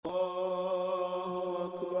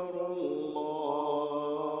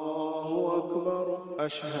أكبر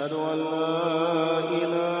أشهد أن لا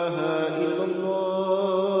إله إلا الله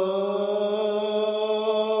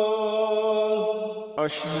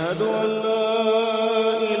أشهد أن لا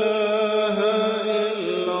إله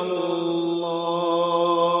إلا الله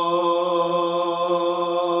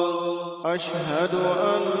أشهد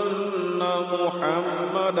أن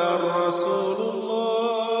محمدا رسول الله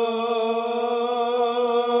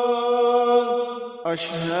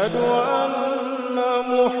أشهد أن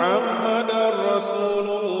محمدا رسول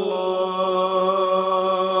الله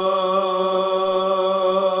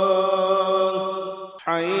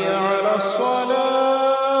حي على الصلاة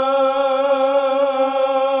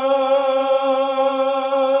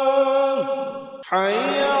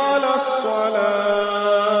حي على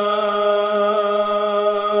الصلاة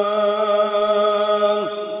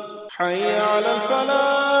حي على الفلاح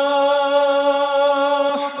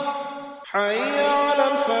حي على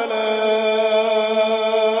الفلاح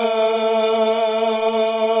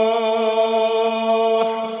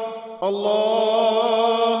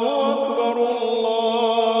الله أكبر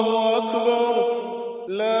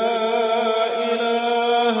لا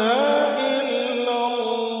إله إلا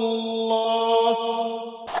الله.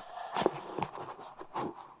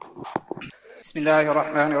 بسم الله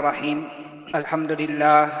الرحمن الرحيم الحمد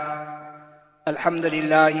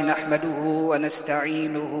لله نحمده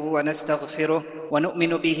ونستعينه ونستغفره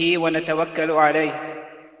ونؤمن به ونتوكل عليه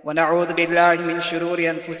ونعوذ بالله من شرور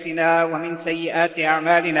أنفسنا ومن سيئات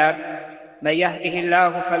أعمالنا من يهده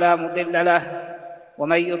الله فلا مضل له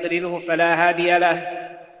ومن يضلله فلا هادي له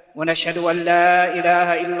ونشهد أن لا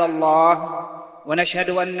إله إلا الله ونشهد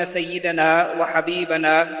أن سيدنا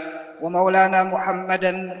وحبيبنا ومولانا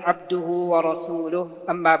محمدا عبده ورسوله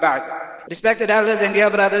أما بعد. Respected elders and dear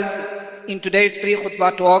brothers, in today's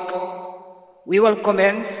pre-khutbah talk, we will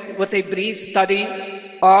commence with a brief study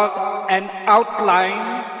of an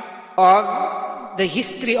outline of the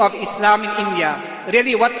history of Islam in India.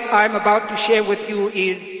 Really what I'm about to share with you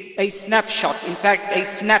is a snapshot, in fact a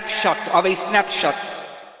snapshot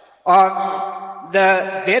of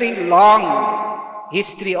the very long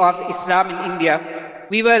history of Islam in India.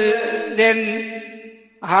 We will then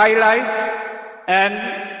highlight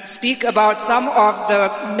and speak about some of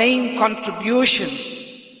the main contributions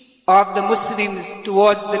of the Muslims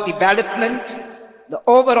towards the development, the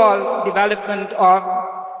overall development of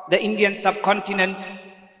the Indian subcontinent,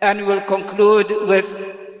 and will conclude with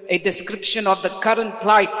a description of the current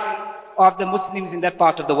plight of the Muslims in that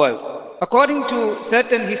part of the world. According to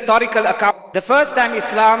certain historical accounts, the first time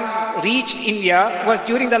Islam reached India was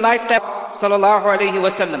during the lifetime of Sallallahu Alaihi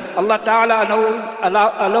Wasallam. Allah Ta'ala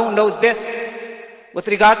alone knows best with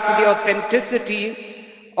regards to the authenticity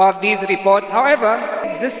of these reports. However,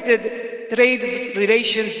 existed trade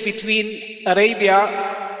relations between Arabia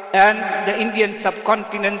and the Indian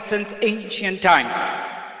subcontinent since ancient times.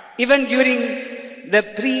 Even during the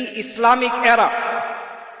pre-Islamic era,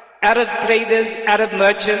 Arab traders, Arab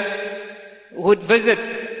merchants would visit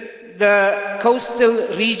the coastal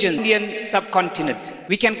region, Indian subcontinent.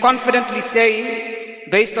 We can confidently say,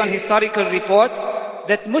 based on historical reports,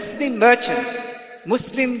 that Muslim merchants,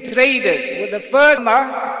 Muslim traders were the first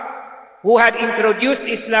who had introduced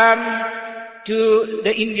Islam to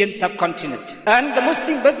the Indian subcontinent. And the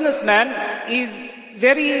Muslim businessman is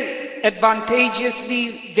very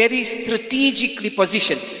advantageously, very strategically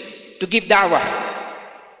positioned to give da'wah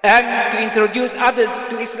and to introduce others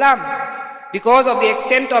to Islam. Because of the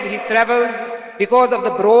extent of his travels, because of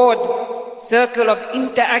the broad circle of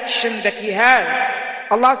interaction that he has,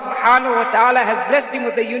 Allah subhanahu wa ta'ala has blessed him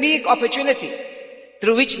with a unique opportunity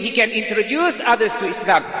through which he can introduce others to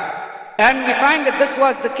Islam. And we find that this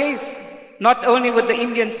was the case not only with the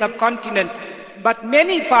Indian subcontinent, but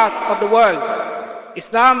many parts of the world.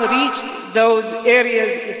 Islam reached those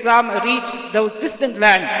areas, Islam reached those distant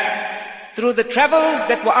lands through the travels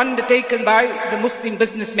that were undertaken by the Muslim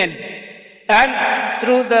businessmen, and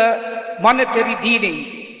through the monetary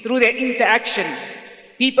dealings, through their interaction.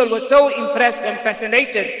 People were so impressed and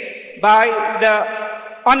fascinated by the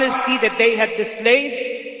honesty that they had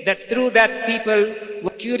displayed, that through that people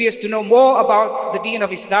were curious to know more about the deen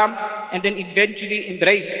of Islam, and then eventually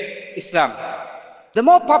embraced Islam. The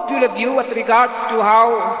more popular view with regards to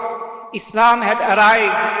how Islam had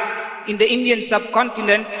arrived in the Indian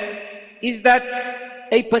subcontinent is that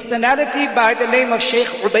a personality by the name of Sheikh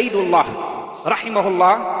Ubaidullah,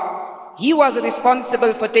 rahimahullah, he was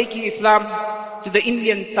responsible for taking Islam to the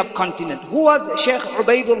Indian subcontinent. Who was Sheikh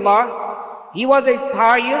Ubaidullah? He was a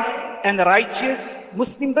pious and righteous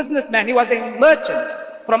Muslim businessman. He was a merchant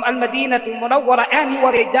from Al-Madinah to Munawwara, and he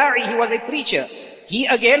was a da'i, he was a preacher. He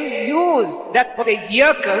again used that as a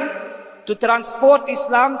vehicle to to transport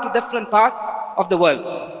Islam to different parts of the world.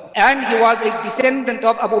 And he was a descendant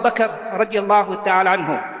of Abu Bakr radiallahu ta'ala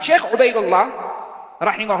anhu. Sheikh Ubaidullah,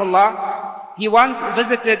 rahimahullah, he once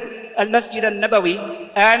visited Al-Masjid al-Nabawi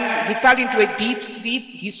and he fell into a deep sleep.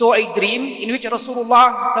 He saw a dream in which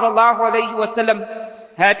Rasulullah sallallahu alayhi wasallam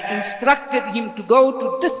had instructed him to go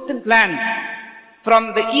to distant lands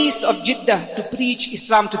from the east of Jeddah to preach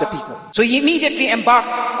Islam to the people. So he immediately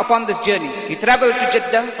embarked upon this journey. He traveled to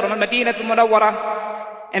Jeddah from Medina to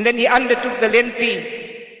Munawwarah, and then he undertook the lengthy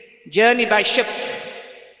journey by ship.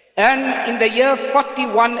 And in the year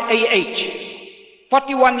 41 AH,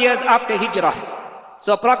 41 years after Hijrah,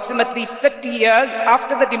 so approximately 50 years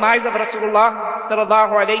after the demise of Rasulullah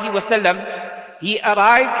sallallahu alayhi wasallam, he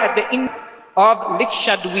arrived at the end of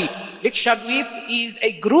Likshadweep. Likshadweep is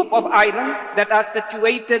a group of islands that are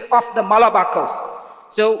situated off the Malabar coast.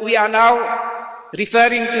 So we are now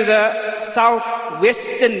referring to the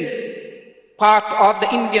southwestern part of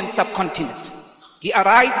the Indian subcontinent. He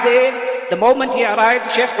arrived there. The moment he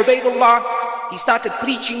arrived, Sheikh Ubaidullah, he started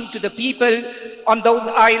preaching to the people on those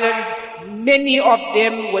islands. Many of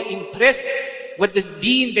them were impressed with the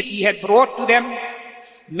deen that he had brought to them.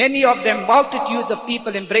 Many of them, multitudes of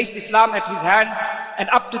people, embraced Islam at his hands, and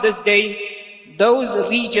up to this day, those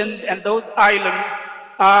regions and those islands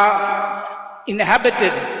are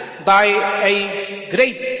inhabited by a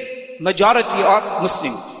great majority of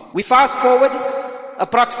Muslims. We fast forward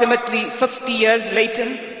approximately 50 years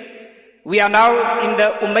later. We are now in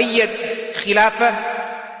the Umayyad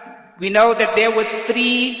Khilafah. We know that there were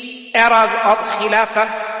 3 eras of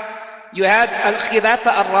Khilafah. You had Al-Khilafah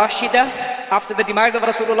Al-Rashida, after the demise of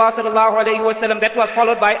Rasulullah sallallahu alayhi wasallam. That was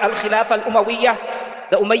followed by Al-Khilafah Al-Umayyah,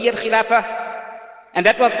 the Umayyad Khilafah. And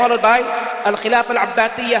that was followed by Al-Khilafah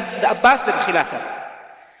Al-Abbasiyah, the Abbasid Khilafah.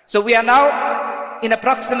 So we are now in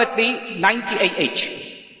approximately 90 AH.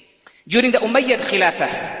 During the Umayyad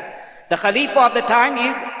Khilafah, the Khalifa of the time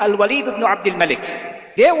is Al-Walid ibn Abdul Malik.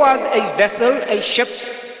 There was a vessel, a ship,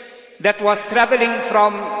 that was traveling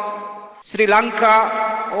from Sri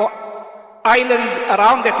Lanka or islands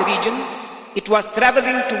around that region. It was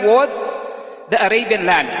traveling towards the Arabian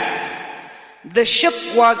land. The ship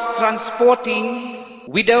was transporting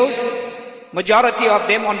widows. Majority of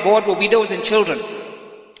them on board were widows and children.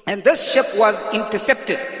 And this ship was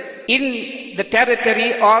intercepted in the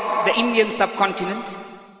territory of the Indian subcontinent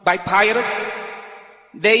by pirates.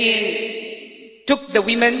 They took the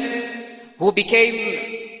women who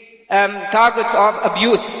became targets of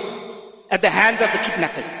abuse at the hands of the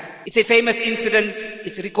kidnappers. It's a famous incident.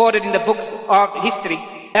 It's recorded in the books of history.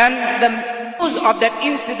 And the news of that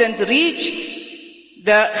incident reached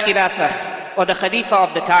the Khilafah, or the Khalifa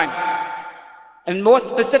of the time. And more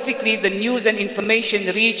specifically, the news and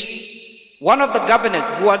information reached one of the governors,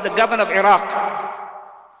 who was the governor of Iraq,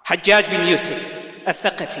 Hajjaj bin Yusuf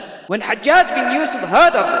al-Thaqafi. When Hajjaj bin Yusuf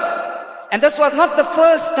heard of this, and this was not the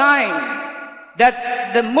first time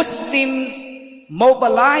that the Muslims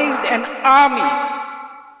mobilized an army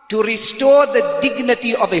to restore the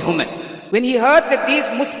dignity of a woman. When he heard that these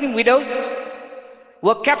Muslim widows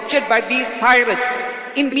were captured by these pirates,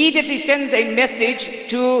 immediately sends a message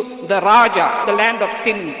to the Raja, the land of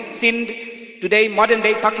Sindh. Sindh, today modern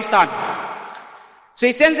day Pakistan. So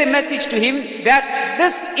he sends a message to him that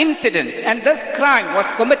this incident and this crime was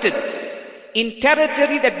committed in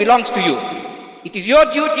territory that belongs to you. It is your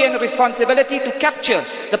duty and responsibility to capture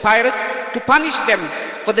the pirates, to punish them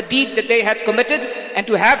for the deed that they had committed, and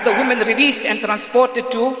to have the women released and transported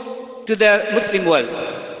to the Muslim world.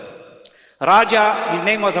 Raja, his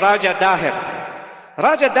name was Raja Dahir.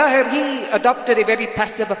 Raja Dahir, he adopted a very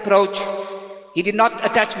passive approach. He did not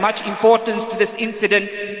attach much importance to this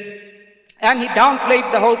incident, and he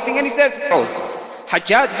downplayed the whole thing, and he says,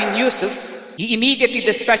 Hajjaj bin Yusuf, he immediately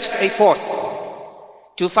dispatched a force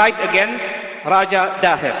to fight against Raja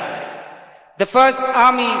Dahir. The first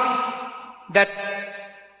army that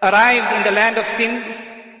arrived in the land of Sindh,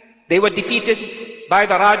 they were defeated by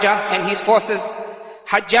the Raja and his forces.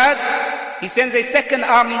 Hajjaj, he sends a second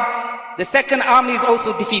army. The second army is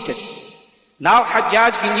also defeated. Now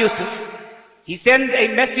Hajjaj bin Yusuf, he sends a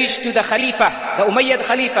message to the Khalifa, the Umayyad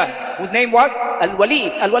Khalifa, whose name was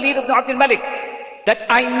Al-Walid, Al-Walid ibn Abdul Malik, that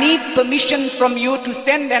I need permission from you to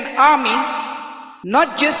send an army,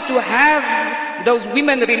 not just to have those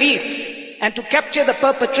women released and to capture the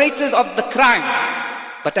perpetrators of the crime,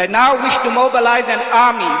 but I now wish to mobilize an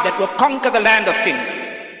army that will conquer the land of Sindh.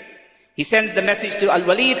 He sends the message to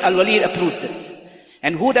Al-Walid. Al-Walid approves this.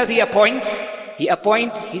 And who does he appoint? He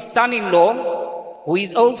appoints his son-in-law, who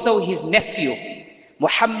is also his nephew,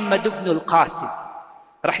 Muhammad ibn al-Qasim,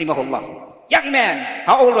 rahimahullah. Young man,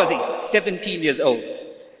 how old was he? 17 years old.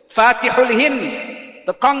 Fatihul Hind,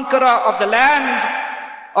 the conqueror of the land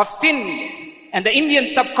of Sindh and the Indian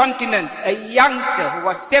subcontinent, a youngster who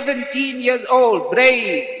was 17 years old,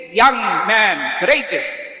 brave, young man, courageous.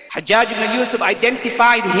 Hajjaj ibn Yusuf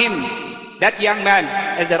identified him, that young man,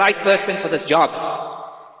 as the right person for this job.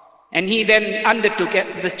 And he then undertook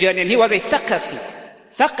this journey, and he was a Thaqafi.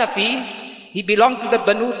 Thaqafi, he belonged to the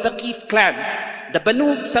Banu Thaqif clan. The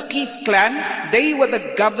Banu Thaqif clan, they were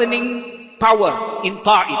the governing power in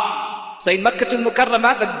Ta'if. So in Makkah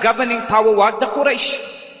al-Mukarramah, the governing power was the Quraysh.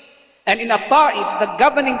 And in Ta'if, the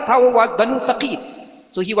governing power was Banu Thaqif.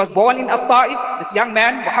 So he was born in Ta'if, this young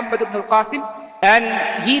man, Muhammad ibn al-Qasim,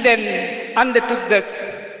 and he then undertook this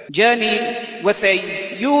journey with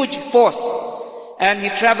a huge force, and he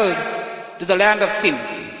traveled to the land of Sindh.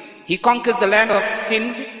 He conquers the land of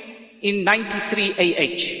Sindh in 93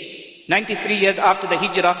 AH, 93 years after the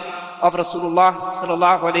hijrah of Rasulullah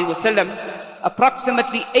sallallahu alaihi wasallam,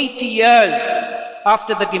 approximately 80 years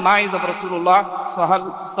after the demise of Rasulullah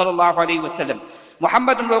sallallahu alaihi wasallam.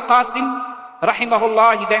 Muhammad ibn al-Qasim,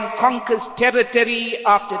 rahimahullah, he then conquers territory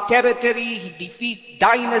after territory. He defeats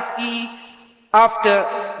dynasty after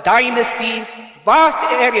dynasty. Vast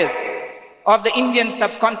areas of the Indian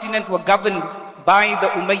subcontinent were governed by the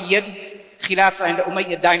Umayyad Khilafah and the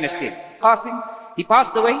Umayyad dynasty. Qasim, he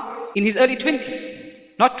passed away in his early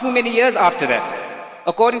 20s, not too many years after that.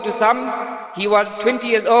 According to some, he was 20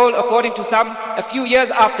 years old. According to some, a few years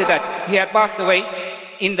after that, he had passed away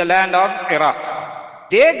in the land of Iraq.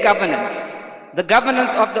 Their governance, the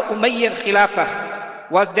governance of the Umayyad Khilafah,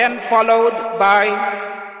 was then followed by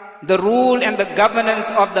the rule and the governance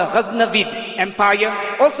of the Ghaznavid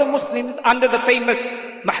Empire, also Muslims under the famous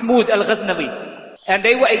Mahmud al-Ghaznavi. And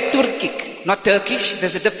they were a Turkic, not Turkish.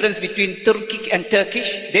 There's a difference between Turkic and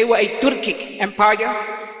Turkish. They were a Turkic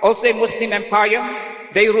empire, also a Muslim empire.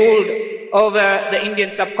 They ruled over the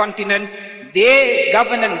Indian subcontinent. Their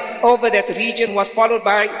governance over that region was followed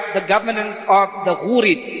by the governance of the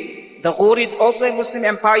Ghurids. The Ghurids, also a Muslim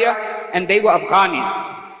empire, and they were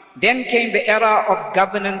Afghanis. Then came the era of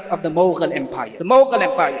governance of the Mughal Empire. The Mughal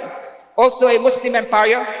Empire, also a Muslim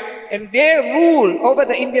empire, and their rule over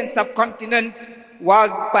the Indian subcontinent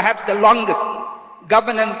was perhaps the longest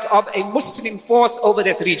governance of a Muslim force over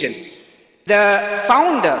that region. The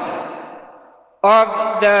founder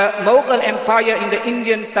of the Mughal Empire in the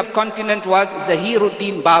Indian subcontinent was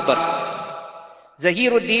Zahiruddin Babar.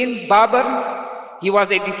 Zahiruddin Babar, he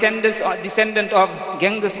was a descendant of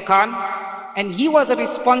Genghis Khan, and he was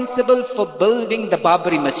responsible for building the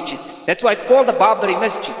Babri Masjid. That's why it's called the Babri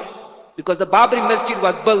Masjid, because the Babri Masjid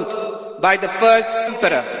was built by the first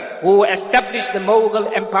emperor who established the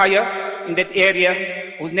Mughal Empire in that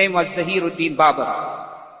area, whose name was Zahiruddin Babar.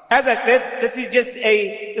 As I said, this is just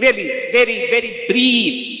a really very, very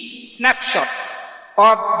brief snapshot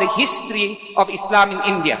of the history of Islam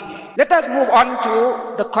in India. Let us move on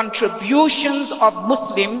to the contributions of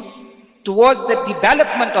Muslims towards the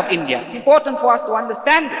development of India. It's important for us to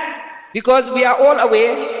understand this, because we are all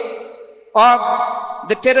aware of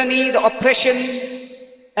the tyranny, the oppression,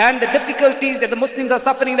 and the difficulties that the Muslims are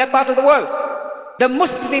suffering in that part of the world. The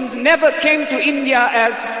Muslims never came to India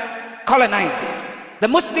as colonizers. The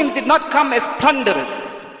Muslims did not come as plunderers.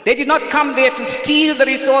 They did not come there to steal the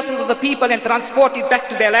resources of the people and transport it back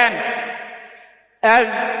to their land, as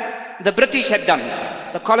the British had done,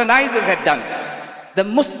 the colonizers had done. The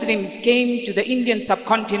Muslims came to the Indian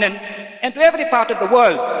subcontinent and to every part of the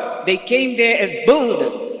world. They came there as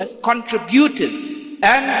builders, as contributors,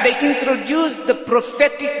 and they introduced the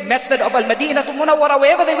prophetic method of Al-Madinah to Munawwara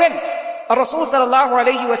wherever they went. Rasul sallallahu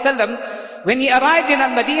alayhi wa sallam, when he arrived in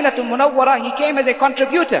Al-Madinah to Munawwara, he came as a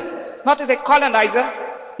contributor, not as a colonizer,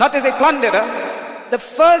 not as a plunderer. The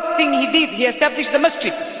first thing he did, he established the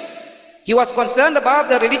masjid. He was concerned about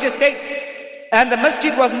the religious state, and the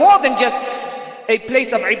masjid was more than just a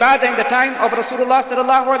place of ibadah in the time of Rasulullah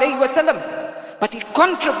sallallahu alayhi wa sallam, but he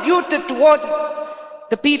contributed towards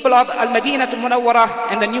the people of Al-Madinah to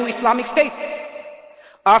Munawwara and the new Islamic state.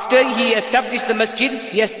 After he established the masjid,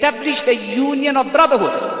 he established a union of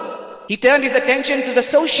brotherhood. He turned his attention to the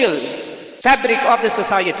social fabric of the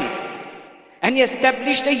society, and he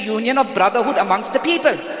established a union of brotherhood amongst the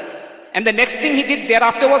people. And the next thing he did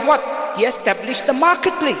thereafter was what? He established the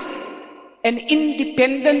marketplace, an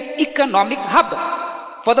independent economic hub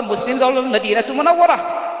for the Muslims of Al-Madinah to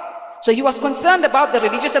Munawwara. So he was concerned about the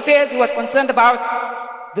religious affairs, he was concerned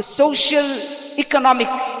about the social, economic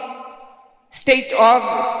state of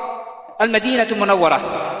Al-Madinah to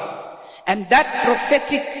Munawwara. And that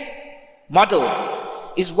prophetic model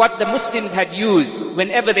is what the Muslims had used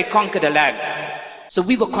whenever they conquered a land. So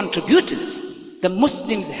we were contributors. the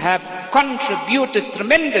Muslims have contributed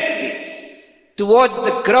tremendously towards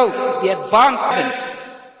the growth, the advancement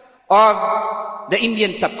of the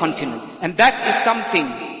Indian subcontinent. And that is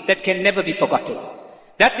something that can never be forgotten.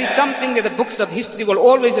 That is something that the books of history will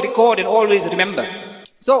always record and always remember.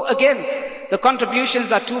 So again, the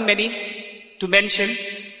contributions are too many to mention,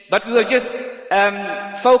 but we will just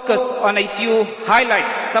focus on a few,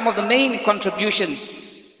 highlight some of the main contributions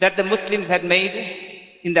that the Muslims had made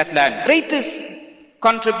in that land. Greatest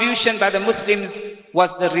contribution by the Muslims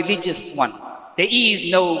was the religious one. There is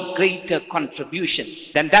no greater contribution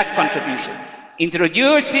than that contribution.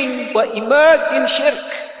 Introducing who were immersed in shirk,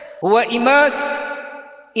 who were immersed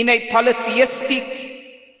in a polytheistic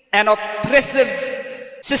and oppressive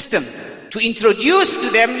system, to introduce to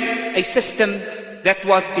them a system that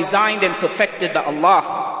was designed and perfected by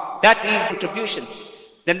Allah. That is contribution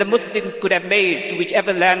that the Muslims could have made to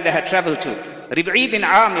whichever land they had traveled to. Rib'i bin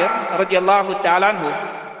Amir radiallahu ta'ala anhu,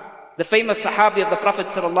 the famous Sahabi of the Prophet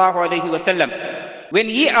sallallahu alaihi wasallam, when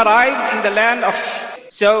he arrived in the land of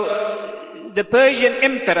the Persian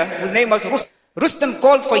emperor, whose name was Rustam,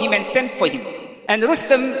 called for him and sent for him. And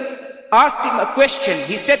Rustam asked him a question.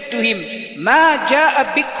 He said to him, "Ma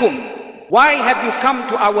ja'a bikum?" Why have you come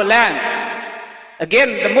to our land?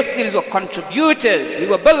 Again, the Muslims were contributors. We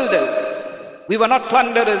were builders. We were not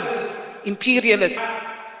plunderers, imperialists.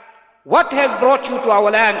 What has brought you to our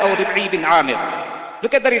land, O Rib'i bin Amir?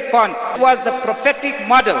 Look at the response. It was the prophetic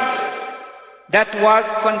model that was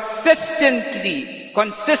consistently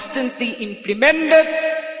implemented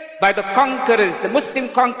by the conquerors, the Muslim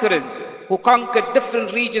conquerors, who conquered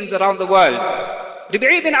different regions around the world.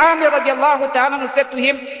 Rib'i bin Amir radiallahu ta'ala said to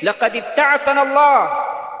him, لَقَدْ ابْتَعَثَنَا اللَّهُ.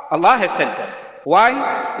 Allah has sent us. Why?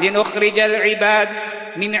 لِنُخْرِجَ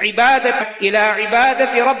الْعِبَادِ مِنْ عِبَادَةِ إِلَىٰ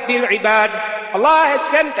عِبَادَةِ رَبِّ الْعِبَادِ. Allah has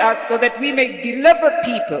sent us so that we may deliver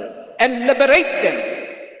people and liberate them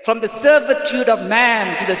from the servitude of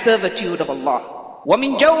man to the servitude of Allah.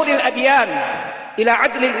 وَمِنْ جَوْرِ الْأَدْيَانِ إِلَىٰ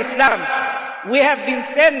عَدْلِ الْإِسْلَامِ. We have been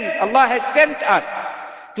sent, Allah has sent us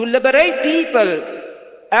to liberate people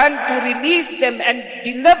and to release them and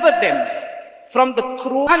deliver them from the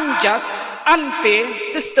cruel, unjust, unfair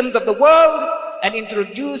systems of the world and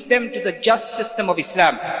introduce them to the just system of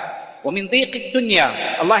Islam. وَمِنْ ضِيقِ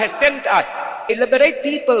الدُّنْيَا. Allah has sent us to liberate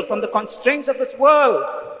people from the constraints of this world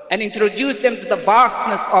and introduce them to the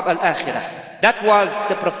vastness of Al-Akhirah. That was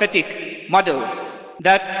the prophetic model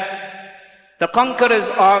that the conquerors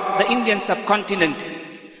of the Indian subcontinent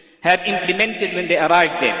had implemented when they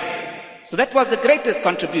arrived there. So that was the greatest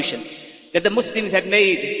contribution that the Muslims had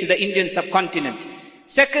made to the Indian subcontinent.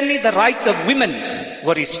 Secondly, the rights of women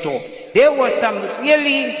were restored. There were some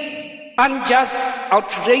really unjust,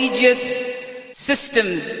 outrageous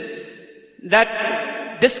systems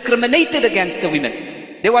that discriminated against the women.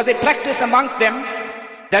 There was a practice amongst them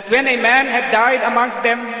that when a man had died amongst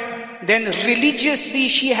them, then religiously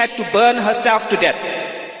she had to burn herself to death.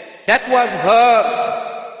 That was her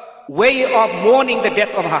way of mourning the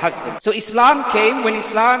death of her husband. So Islam came. When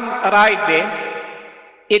Islam arrived there,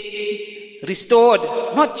 it restored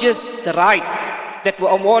not just the rights that were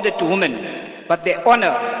awarded to women, but their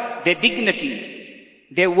honor, their dignity,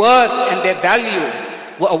 their worth and their value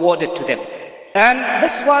were awarded to them. And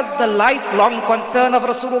this was the lifelong concern of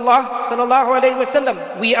Rasulullah sallallahu alaihi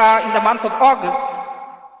wasallam. We are in the month of August.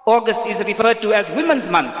 August is referred to as Women's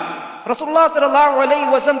Month. Rasulullah sallallahu alaihi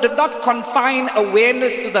wasallam did not confine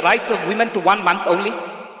awareness to the rights of women to 1 month only.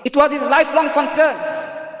 It was his lifelong concern.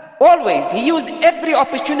 Always, he used every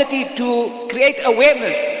opportunity to create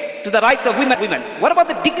awareness to the rights of women. What about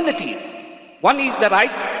the dignity? One is the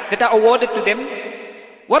rights that are awarded to them.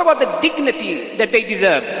 What about the dignity that they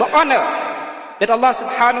deserve? The honor that Allah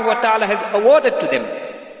subhanahu wa ta'ala has awarded to them.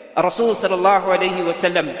 Rasul sallallahu alayhi wa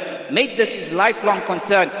sallam made this his lifelong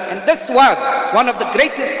concern. And this was one of the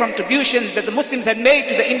greatest contributions that the Muslims had made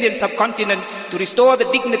to the Indian subcontinent to restore the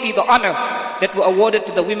dignity, the honor that were awarded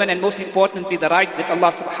to the women, and most importantly, the rights that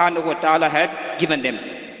Allah subhanahu wa ta'ala had given them.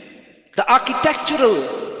 The architectural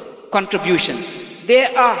contributions,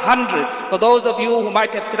 there are hundreds. For those of you who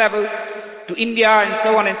might have traveled to India and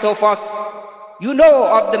so on and so forth, you know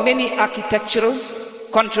of the many architectural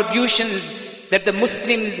contributions that the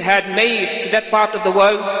Muslims had made to that part of the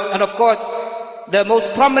world. And of course, the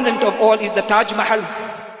most prominent of all is the Taj Mahal.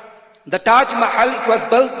 The Taj Mahal, it was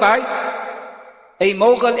built by a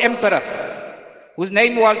Mughal emperor whose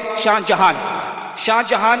name was Shah Jahan. Shah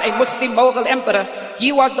Jahan, a Muslim Mughal emperor,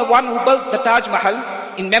 he was the one who built the Taj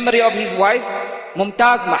Mahal in memory of his wife,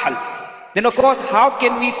 Mumtaz Mahal. Then of course, how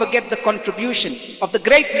can we forget the contributions of the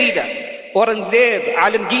great leader, Aurangzeb,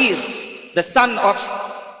 Alamgir, the son of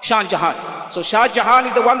Shah Jahan. So Shah Jahan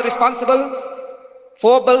is the one responsible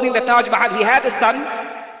for building the Taj Mahal, he had a son,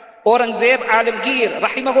 Aurangzeb Alamgir,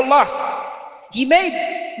 rahimahullah. He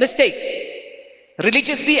made mistakes,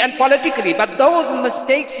 religiously and politically, but those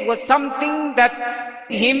mistakes were something that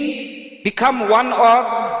made him become one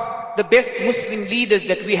of the best Muslim leaders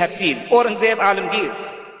that we have seen, Aurangzeb Alamgir.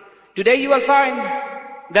 Today you will find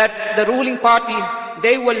that the ruling party,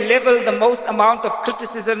 they will level the most amount of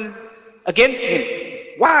criticisms against him.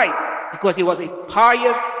 Why? Because he was a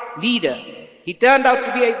pious leader. He turned out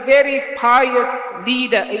to be a very pious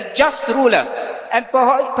leader, a just ruler, and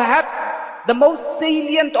perhaps the most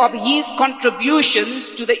salient of his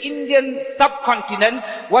contributions to the Indian subcontinent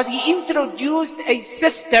was he introduced a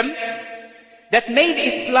system that made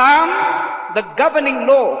Islam the governing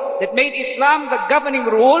law, that made Islam the governing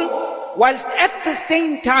rule, whilst at the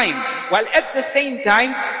same time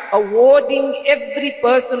awarding every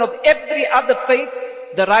person of every other faith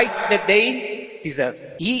the rights that they deserve.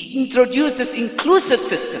 He introduced this inclusive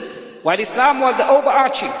system, while Islam was the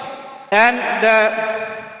overarching and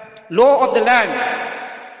the law of the land.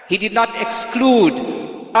 He did not exclude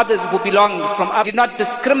others who belonged from others, did not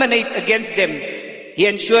discriminate against them. He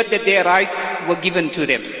ensured that their rights were given to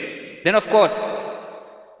them. Then of course,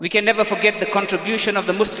 we can never forget the contribution of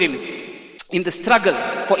the Muslims in the struggle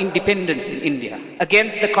for independence in India,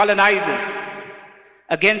 against the colonizers,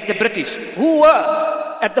 against the British, who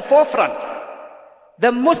were at the forefront.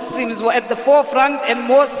 The Muslims were at the forefront, and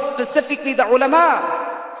more specifically the ulama.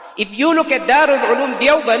 If you look at Darul Ulum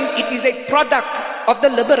Deoband, it is a product of the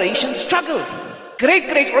liberation struggle. Great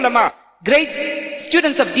ulama, great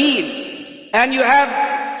students of deen. And you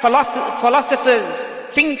have philosophers,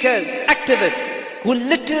 thinkers, activists who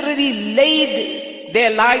literally laid their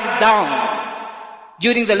lives down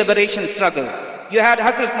during the liberation struggle. You had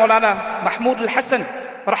Hazrat Maulana Mahmud al-Hassan,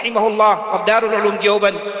 rahimahullah, of Darul Ulum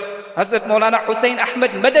Deoband. Hazrat Maulana Hussain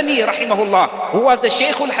Ahmad Madani, rahimahullah, who was the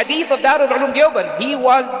Shaykh al-Hadith of Darul Ulum Deoband. He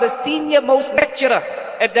was the senior most lecturer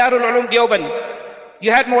at Darul Ulum Deoband.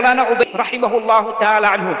 You had Maulana Ubay, rahimahullah ta'ala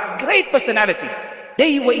anhu. Great personalities.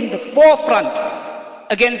 They were in the forefront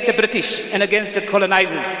against the British and against the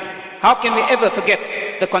colonizers. How can we ever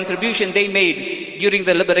forget the contribution they made during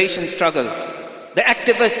the liberation struggle? The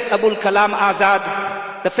activist Abul Kalam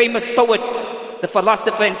Azad, the famous poet, the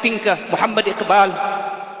philosopher and thinker Muhammad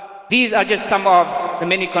Iqbal. These are just some of the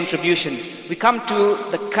many contributions. We come to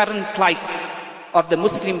the current plight of the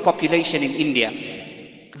Muslim population in India.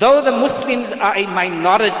 Though the Muslims are a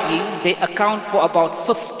minority, they account for about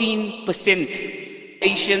 15%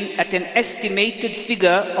 at an estimated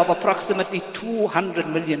figure of approximately 200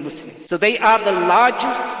 million Muslims. So they are the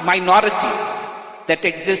largest minority that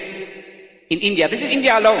exists in India. This is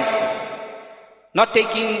India alone. Not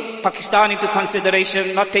taking Pakistan into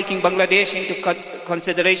consideration, not taking Bangladesh into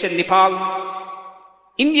consideration, Nepal.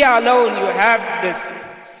 India alone, you have this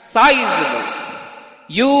sizable,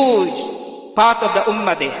 huge part of the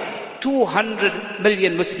Ummah there, 200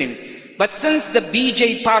 million Muslims. But since the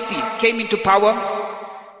BJ party came into power,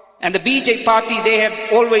 and the BJ party, they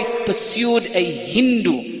have always pursued a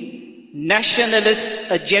Hindu nationalist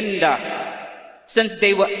agenda since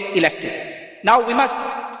they were elected. Now we must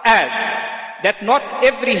add that not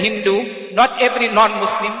every Hindu, not every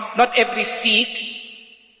non-Muslim, not every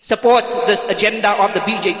Sikh supports this agenda of the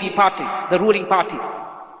BJP party, the ruling party.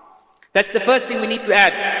 That's the first thing we need to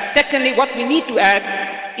add. Secondly, what we need to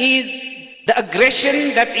add is the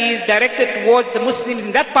aggression that is directed towards the Muslims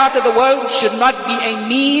in that part of the world should not be a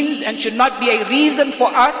means and should not be a reason for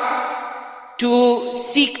us to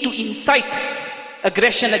seek to incite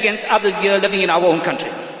aggression against others here living in our own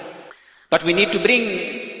country. But we need to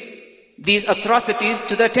bring these atrocities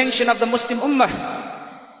to the attention of the Muslim Ummah.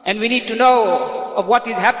 And we need to know of what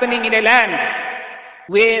is happening in a land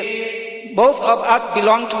where both of us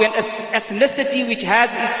belong to an ethnicity which has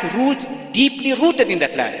its roots deeply rooted in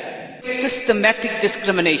that land. Systematic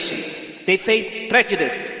discrimination. They face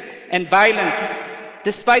prejudice and violence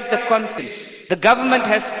despite the consequences. The government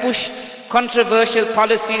has pushed controversial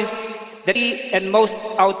policies that and most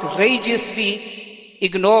outrageously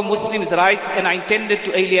ignore Muslims' rights and are intended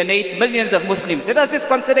to alienate millions of Muslims. Let us just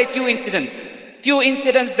consider a few incidents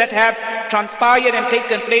that have transpired and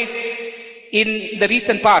taken place in the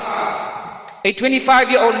recent past. A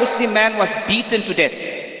 25-year-old Muslim man was beaten to death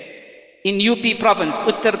in UP province,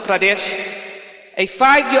 Uttar Pradesh. A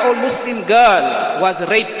 5-year-old Muslim girl was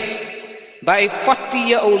raped by a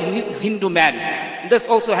 40-year-old Hindu man. This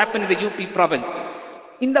also happened in the UP province.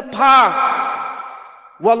 In the past,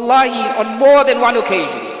 wallahi, on more than one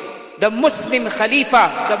occasion, the Muslim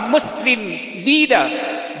Khalifa, the Muslim leader,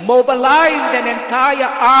 mobilized an entire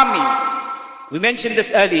army, we mentioned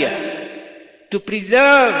this earlier, to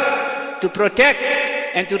preserve, to protect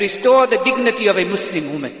and to restore the dignity of a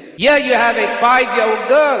Muslim woman. Here you have a 5-year-old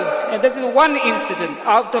girl, and this is one incident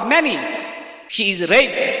out of many. She is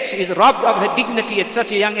raped, she is robbed of her dignity at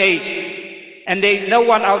such a young age, and there is no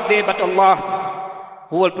one out there but Allah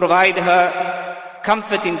who will provide her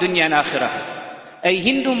comfort in dunya and akhirah. A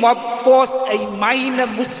Hindu mob forced a minor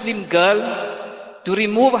Muslim girl to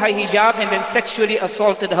remove her hijab and then sexually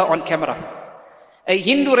assaulted her on camera. A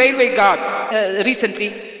Hindu railway guard,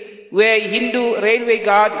 recently, where a Hindu railway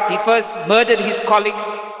guard, he first murdered his colleague,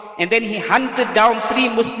 and then he hunted down 3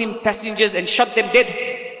 Muslim passengers and shot them dead.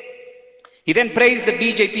 He then praised the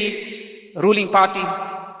BJP ruling party.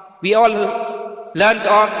 We all learned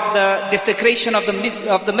of the desecration of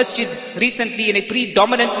the masjid recently in a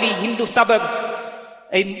predominantly Hindu suburb.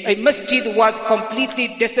 A masjid was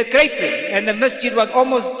completely desecrated, and the masjid was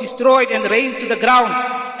almost destroyed and razed to the ground.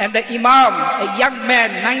 And the imam, a young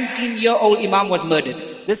man, 19-year-old imam, was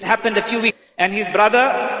murdered. This happened a few weeks. And his brother,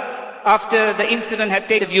 after the incident had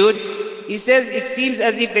taken viewed, he says it seems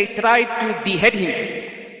as if they tried to behead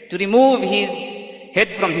him, to remove his head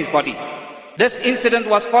from his body. This incident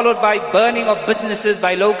was followed by burning of businesses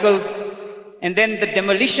by locals, and then the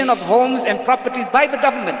demolition of homes and properties by the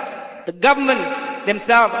government. The government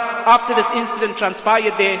themselves, after this incident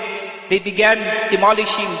transpired there, they began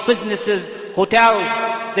demolishing businesses, hotels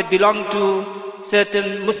that belonged to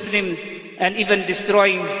certain Muslims, and even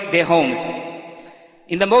destroying their homes.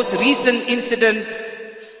 In the most recent incident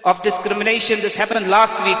of discrimination, this happened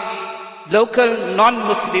last week, local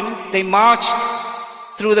non-Muslims, they marched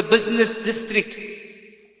through the business district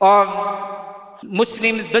of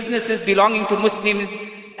Muslims, businesses belonging to Muslims,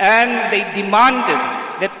 and they demanded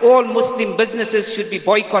that all Muslim businesses should be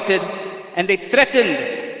boycotted, and they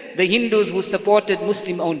threatened the Hindus who supported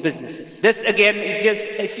Muslim-owned businesses. This again is just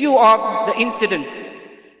a few of the incidents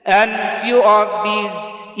and few of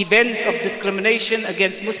these events of discrimination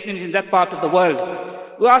against Muslims in that part of the world.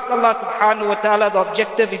 We ask Allah subhanahu wa ta'ala, the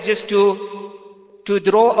objective is just to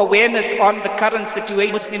draw awareness on the current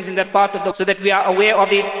situation, Muslims in that part of the, so that we are aware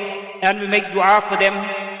of it and we make dua for them.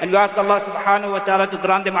 And we ask Allah subhanahu wa ta'ala to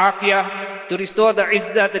grant them afiyah, to restore the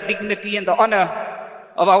izzah, the dignity and the honor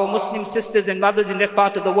of our Muslim sisters and mothers in that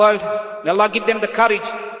part of the world. May Allah give them the courage.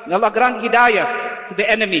 May Allah grant hidayah to the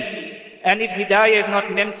enemy. And if hidayah is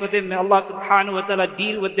not meant for them, may Allah subhanahu wa ta'ala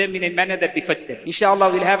deal with them in a manner that befits them.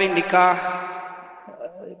 Inshallah, we'll have a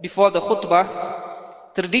nikah before the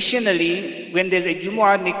khutbah. Traditionally, when there's a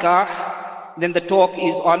Jumu'ah nikah, then the talk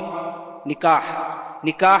is on nikah.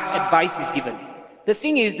 Nikah advice is given. The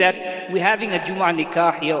thing is that we're having a Jumu'ah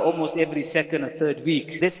nikah here almost every second or third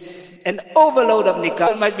week. There's an overload of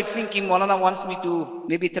nikah. You might be thinking, Maulana wants me to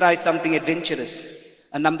maybe try something adventurous.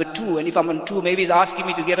 A number 2, and if I'm on 2, maybe he's asking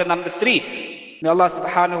me to get a number 3. May Allah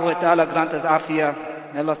subhanahu wa ta'ala grant us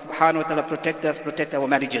afiyah. May Allah subhanahu wa ta'ala protect us, protect our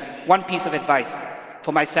marriages. One piece of advice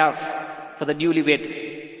for myself, for the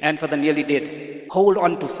newlywed, and for the nearly dead. Hold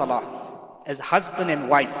on to salah. As husband and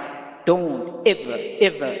wife, don't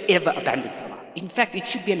ever abandon salah. In fact, it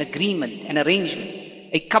should be an agreement, an arrangement,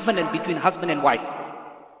 a covenant between husband and wife,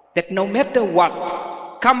 that no matter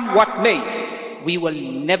what, come what may, we will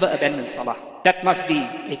never abandon salah. That must be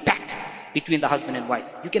a pact between the husband and wife.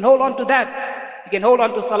 You can hold on to that. You can hold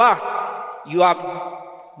on to salah. You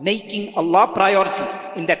are making Allah priority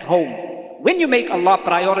in that home. When you make Allah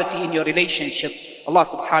priority in your relationship, Allah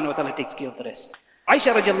subhanahu wa ta'ala takes care of the rest.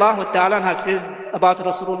 Aisha radiallahu ta'ala says about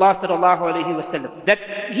Rasulullah sallallahu alayhi wa sallam that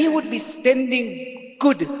he would be spending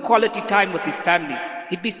good quality time with his family.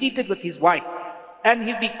 He'd be seated with his wife, and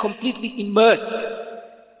he'd be completely immersed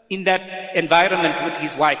in that environment with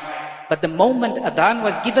his wife. But the moment adhan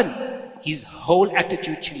was given, his whole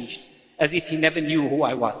attitude changed, as if he never knew who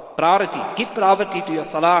I was. Priority. Give priority to your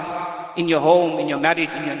salah, in your home, in your marriage,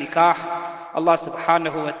 in your nikah. Allah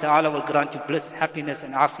subhanahu wa ta'ala will grant you bliss, happiness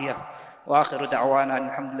and afiyah. Wa akhiru da'wana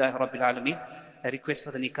alhamdulillahi rabbil alameen. I request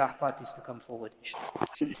for the nikah parties to come forward.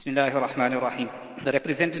 Bismillahir Rahmanir Rahim. The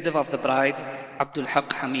representative of the bride, Abdul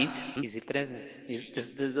Haq Hamid, is he present?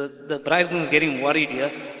 The bridegroom is getting worried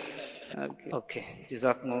here. Okay.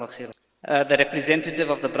 Jazakumullah khair. The representative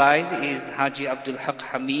of the bride is Haji Abdul Haq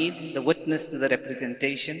Hamid. The witness to the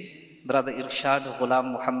representation, Brother Irshad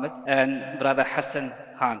Ghulam Muhammad and Brother Hassan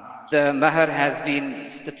Khan. The mahar has been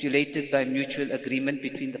stipulated by mutual agreement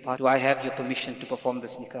between the parties. Do I have your permission to perform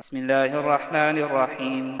this nikah? Bismillahir Rahmanir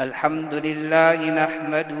Rahim. Alhamdulillahi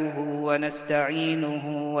nahmaduhu wa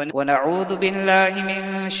nasta'inuhu wa na'udhu billahi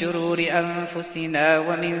min shururi anfusina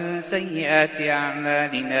wa min sayyiati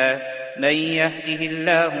a'malina. من يهده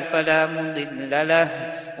الله فلا مضل له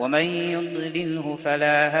ومن يضلله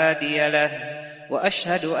فلا هادي له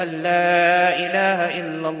وأشهد أن لا إله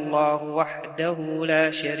إلا الله وحده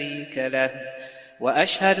لا شريك له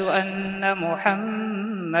وأشهد أن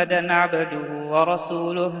محمدًا عبده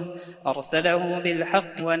ورسوله أرسله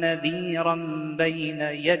بالحق ونذيرًا بين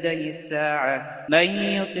يدي الساعة من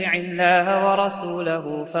يطع الله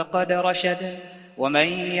ورسوله فقد رشد ومن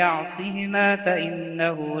يعصهما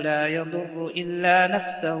فإنه لا يضر إلا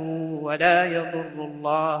نفسه ولا يضر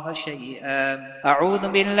الله شيئا. أعوذ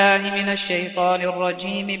بالله من الشيطان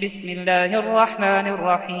الرجيم. بسم الله الرحمن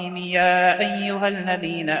الرحيم. يا أيها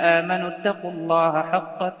الذين آمنوا اتقوا الله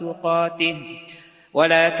حق تقاته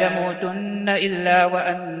ولا تموتن إلا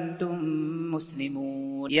وأنتم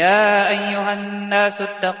مسلمون. يا أيها الناس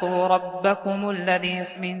اتقوا ربكم الذي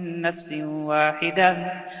من نفس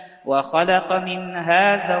واحدة وخلق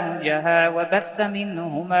منها زوجها وبث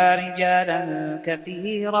منهما رجالا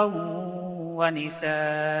كثيرا ونساء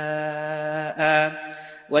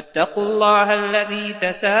واتقوا الله الذي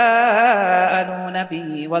تساءلون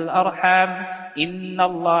به والأرحام إن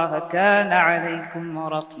الله كان عليكم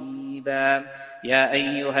رقيبا. يا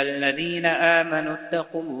أيها الذين آمنوا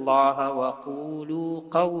اتقوا الله وقولوا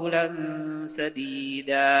قولا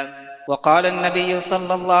سديدا. وقال النبي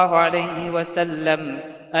صلى الله عليه وسلم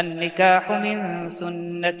النكاح من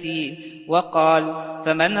سنتي وقال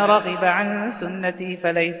فمن رغب عن سنتي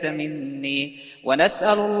فليس مني.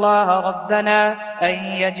 ونسأل الله ربنا أن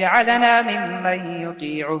يجعلنا ممن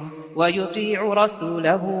يطيعه ويطيع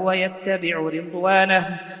رسوله ويتبع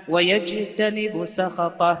رضوانه ويجتنب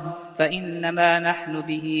سخطه فإنما نحن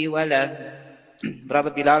به وله. Brother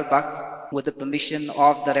Bilal Backus, with the permission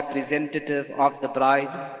of the representative of the bride,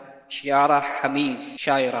 Shaira Hamid,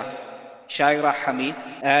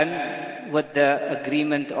 and with the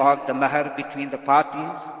agreement of the mahar between the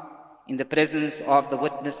parties, in the presence of the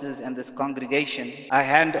witnesses and this congregation, I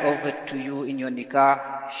hand over to you in your nikah,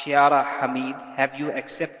 Shaira Hamid. Have you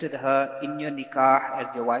accepted her in your nikah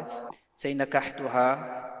as your wife? Say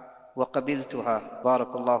nakahtuha وقبلتها.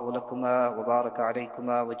 بارك الله لكما وبارك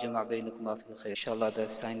عليكما وجمع بينكما في الخير. Inshallah, the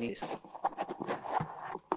signing is